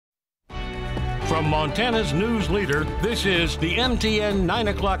From Montana's news leader, this is the MTN 9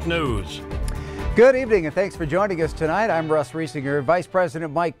 o'clock news. Good evening and thanks for joining us tonight. I'm Russ Riesinger. Vice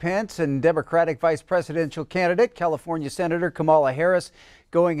President Mike Pence and Democratic Vice Presidential candidate California Senator Kamala Harris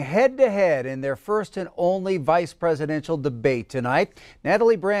going head-to-head in their first and only vice presidential debate tonight.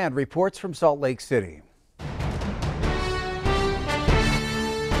 Natalie Brand reports from Salt Lake City.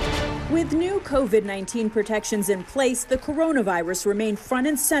 With new COVID-19 protections in place, the coronavirus remained front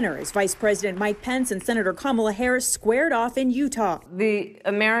and center as Vice President Mike Pence and Senator Kamala Harris squared off in Utah. The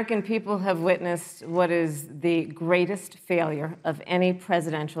American people have witnessed what is the greatest failure of any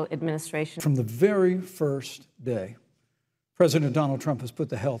presidential administration. From the very first day, President Donald Trump has put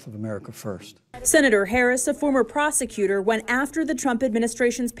the health of America first. Senator Harris, a former prosecutor, went after the Trump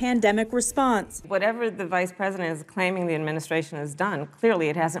administration's pandemic response. Whatever the vice president is claiming the administration has done, clearly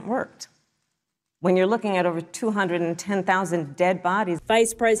it hasn't worked. When you're looking at over 210,000 dead bodies.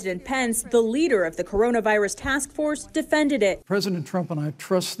 Vice President Pence, the leader of the coronavirus task force, defended it. President Trump and I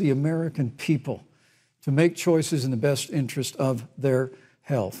trust the American people to make choices in the best interest of their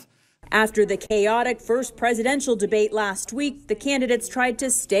health. After the chaotic first presidential debate last week, the candidates tried to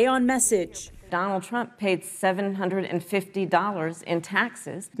stay on message. Donald Trump paid $750 in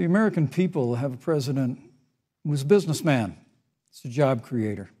taxes. The American people have a president who's a businessman, he's a job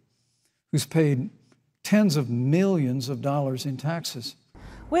creator, who's paid tens of millions of dollars in taxes.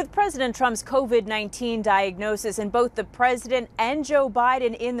 With President Trump's COVID-19 diagnosis and both the president and Joe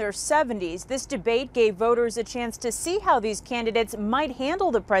Biden in their 70s, this debate gave voters a chance to see how these candidates might handle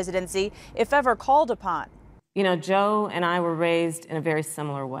the presidency if ever called upon. You know, Joe and I were raised in a very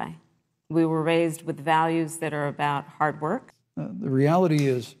similar way. We were raised with values that are about hard work. The reality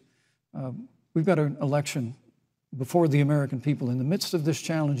is we've got an election before the American people in the midst of this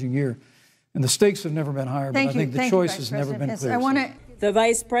challenging year, and the stakes have never been higher, but I think the choice has never been clearer. The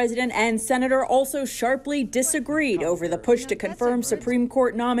vice president and senator also sharply disagreed over the push to confirm Supreme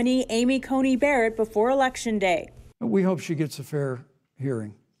Court nominee Amy Coney Barrett before Election Day. We hope she gets a fair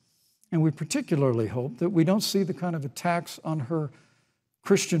hearing, and we particularly hope that we don't see the kind of attacks on her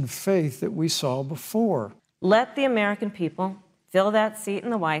Christian faith that we saw before. Let the American people fill that seat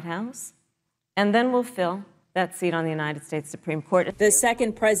in the White House, and then we'll fill that seat on the United States Supreme Court. The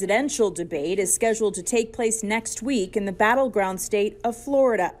second presidential debate is scheduled to take place next week in the battleground state of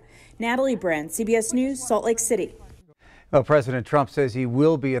Florida. Natalie Brand, CBS News, Salt Lake City. Well, President Trump says he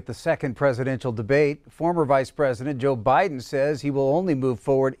will be at the second presidential debate. Former Vice President Joe Biden says he will only move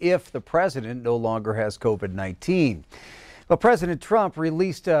forward if the president no longer has COVID-19. Well, President Trump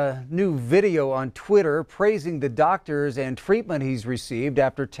released a new video on Twitter praising the doctors and treatment he's received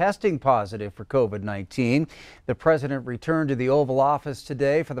after testing positive for COVID-19. The president returned to the Oval Office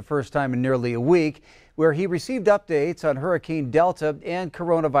today for the first time in nearly a week, where he received updates on Hurricane Delta and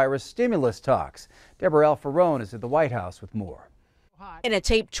coronavirus stimulus talks. Deborah Alfarone is at the White House with more. In a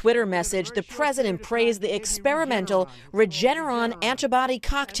taped Twitter message, the president praised the experimental Regeneron antibody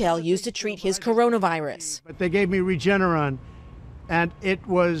cocktail used to treat his coronavirus. But they gave me Regeneron, and it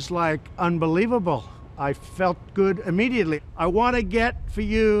was like unbelievable. I felt good immediately. I want to get for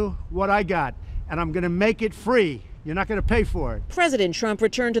you what I got, and I'm going to make it free. You're not going to pay for it. President Trump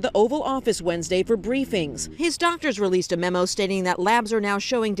returned to the Oval Office Wednesday for briefings. His doctors released a memo stating that labs are now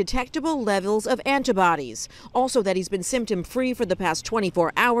showing detectable levels of antibodies. Also that he's been symptom-free for the past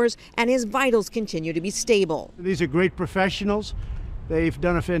 24 hours and his vitals continue to be stable. These are great professionals. They've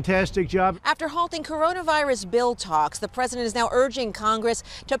done a fantastic job. After halting coronavirus bill talks, the president is now urging Congress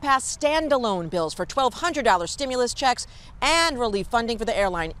to pass standalone bills for $1,200 stimulus checks and relief funding for the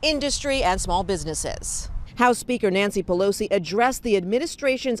airline industry and small businesses. House Speaker Nancy Pelosi addressed the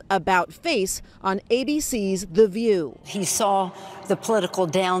administration's about face on ABC's The View. He saw the political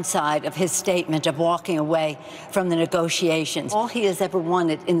downside of his statement of walking away from the negotiations. All he has ever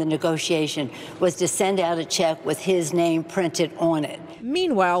wanted in the negotiation was to send out a check with his name printed on it.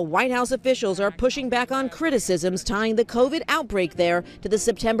 Meanwhile, White House officials are pushing back on criticisms tying the COVID outbreak there to the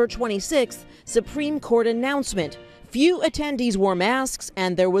September 26th Supreme Court announcement. Few attendees wore masks,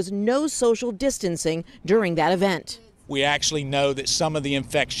 and there was no social distancing during that event. We actually know that some of the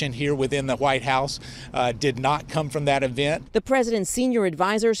infection here within the White House did not come from that event. The president's senior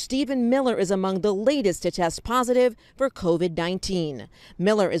advisor, Stephen Miller, is among the latest to test positive for COVID-19.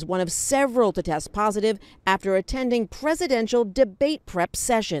 Miller is one of several to test positive after attending presidential debate prep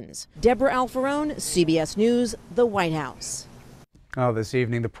sessions. Deborah Alfarone, CBS News, the White House. This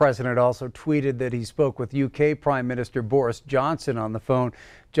evening, the president also tweeted that he spoke with UK Prime Minister Boris Johnson on the phone.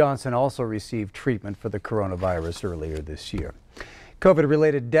 Johnson also received treatment for the coronavirus earlier this year.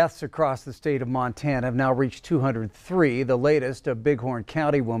 COVID-related deaths across the state of Montana have now reached 203. The latest, a Bighorn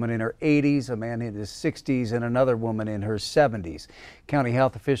County woman in her 80s, a man in his 60s, and another woman in her 70s. County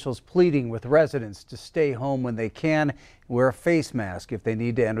health officials pleading with residents to stay home when they can, wear a face mask if they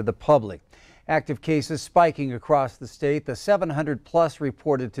need to enter the public. Active cases spiking across the state. The 700-plus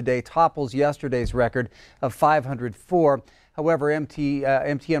reported today topples yesterday's record of 504. However,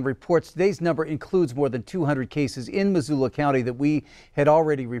 MTN reports today's number includes more than 200 cases in Missoula County that we had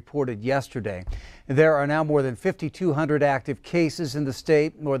already reported yesterday. There are now more than 5,200 active cases in the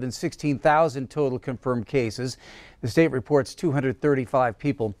state, more than 16,000 total confirmed cases. The state reports 235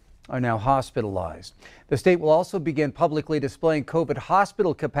 people are now hospitalized. The state will also begin publicly displaying COVID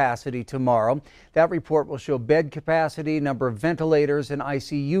hospital capacity tomorrow. That report will show bed capacity, number of ventilators, and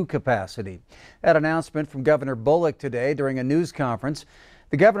ICU capacity. That announcement from Governor Bullock today during a news conference.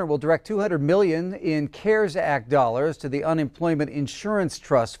 The governor will direct $200 million in CARES Act dollars to the Unemployment Insurance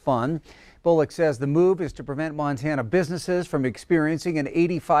Trust Fund. Bullock says the move is to prevent Montana businesses from experiencing an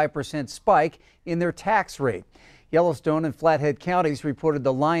 85% spike in their tax rate. Yellowstone and Flathead counties reported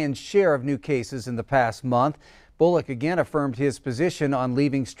the lion's share of new cases in the past month. Bullock again affirmed his position on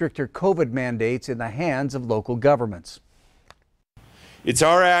leaving stricter COVID mandates in the hands of local governments. It's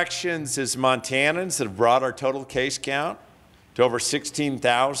our actions as Montanans that have brought our total case count to over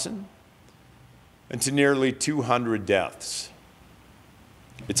 16,000 and to nearly 200 deaths.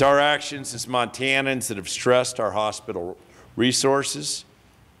 It's our actions as Montanans that have stressed our hospital resources.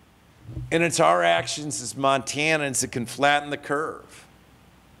 And it's our actions as Montanans that can flatten the curve.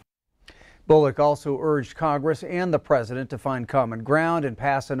 Bullock also urged Congress and the president to find common ground and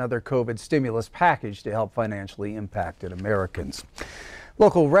pass another COVID stimulus package to help financially impacted Americans.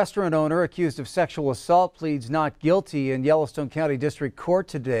 Local restaurant owner accused of sexual assault pleads not guilty in Yellowstone County District Court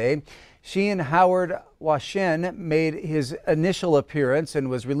today. Sheehan Howard Washen made his initial appearance and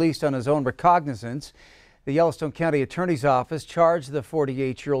was released on his own recognizance. The Yellowstone County Attorney's Office charged the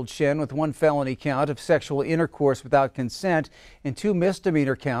 48-year-old Shen with one felony count of sexual intercourse without consent and two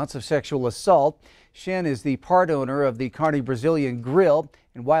misdemeanor counts of sexual assault. Shen is the part owner of the Carney Brazilian Grill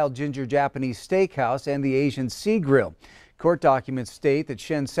and Wild Ginger Japanese Steakhouse and the Asian Sea Grill. Court documents state that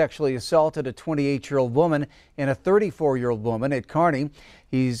Shen sexually assaulted a 28-year-old woman and a 34-year-old woman at Carney.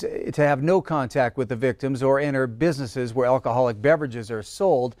 He's to have no contact with the victims or enter businesses where alcoholic beverages are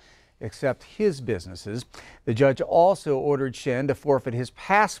sold, except his businesses. The judge also ordered Shen to forfeit his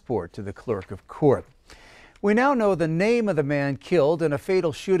passport to the clerk of court. We now know the name of the man killed in a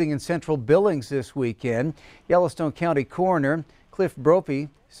fatal shooting in Central Billings this weekend. Yellowstone County Coroner Cliff Brophy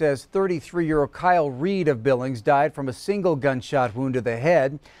says 33-year-old Kyle Reed of Billings died from a single gunshot wound to the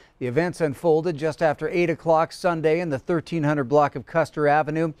head. The events unfolded just after 8 o'clock Sunday in the 1300 block of Custer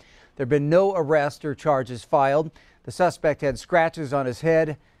Avenue. There have been no arrests or charges filed. The suspect had scratches on his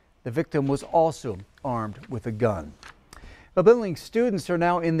head. The victim was also armed with a gun. The Billings students are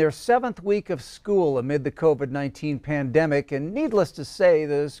now in their 7th week of school amid the COVID-19 pandemic, and needless to say,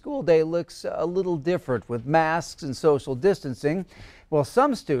 the school day looks a little different with masks and social distancing, while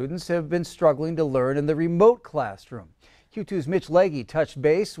some students have been struggling to learn in the remote classroom. Q2's Mitch Legge touched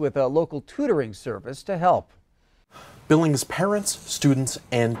base with a local tutoring service to help. Billings parents, students,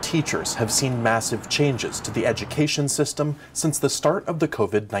 and teachers have seen massive changes to the education system since the start of the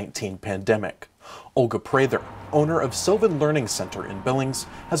COVID-19 pandemic. Olga Prather, owner of Sylvan Learning Center in Billings,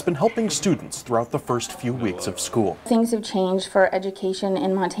 has been helping students throughout the first few weeks of school. Things have changed for education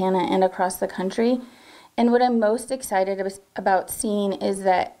in Montana and across the country. And what I'm most excited about seeing is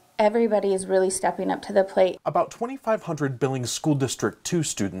that everybody is really stepping up to the plate. About 2,500 Billings School District 2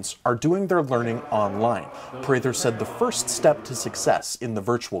 students are doing their learning online. Prather said the first step to success in the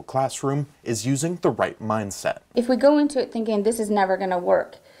virtual classroom is using the right mindset. If we go into it thinking this is never going to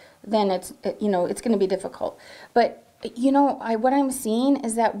work, then it's going to be difficult. But what I'm seeing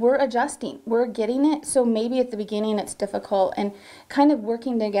is that we're adjusting, we're getting it. So maybe at the beginning it's difficult and kind of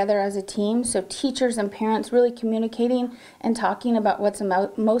working together as a team. So teachers and parents really communicating and talking about what's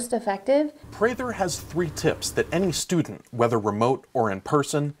most effective. Prather has 3 tips that any student, whether remote or in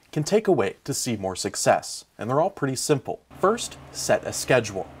person, can take away to see more success. And they're all pretty simple. First, set a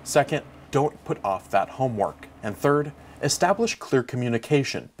schedule. Second, don't put off that homework. And third, establish clear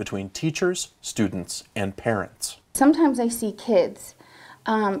communication between teachers, students, and parents. Sometimes I see kids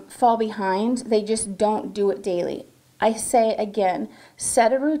fall behind. They just don't do it daily. I say again,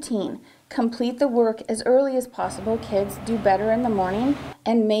 set a routine, complete the work as early as possible. Kids do better in the morning,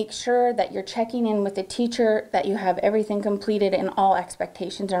 and make sure that you're checking in with the teacher, that you have everything completed and all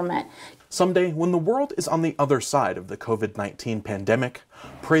expectations are met. Someday, when the world is on the other side of the COVID-19 pandemic,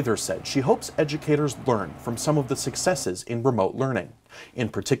 Prather said she hopes educators learn from some of the successes in remote learning. In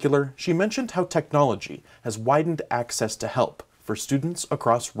particular, she mentioned how technology has widened access to help for students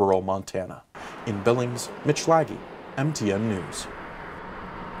across rural Montana. In Billings, Mitch Laggy, MTN News.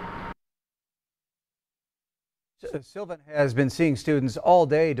 Sylvan has been seeing students all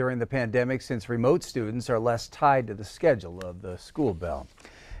day during the pandemic since remote students are less tied to the schedule of the school bell.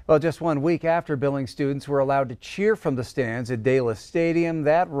 Well, just 1 week after Billings students were allowed to cheer from the stands at Dallas Stadium,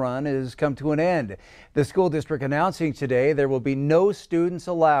 that run has come to an end. The school district announcing today there will be no students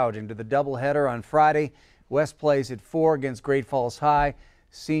allowed into the doubleheader on Friday. West plays at 4 against Great Falls High.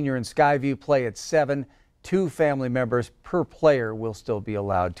 Senior and Skyview play at 7. 2 family members per player will still be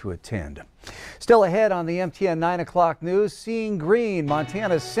allowed to attend. Still ahead on the MTN 9 o'clock news, seeing green,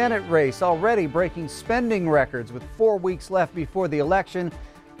 Montana's Senate race already breaking spending records with 4 weeks left before the election.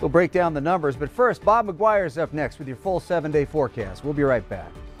 We'll break down the numbers, but first, Bob McGuire's up next with your full 7-day forecast. We'll be right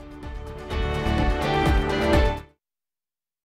back.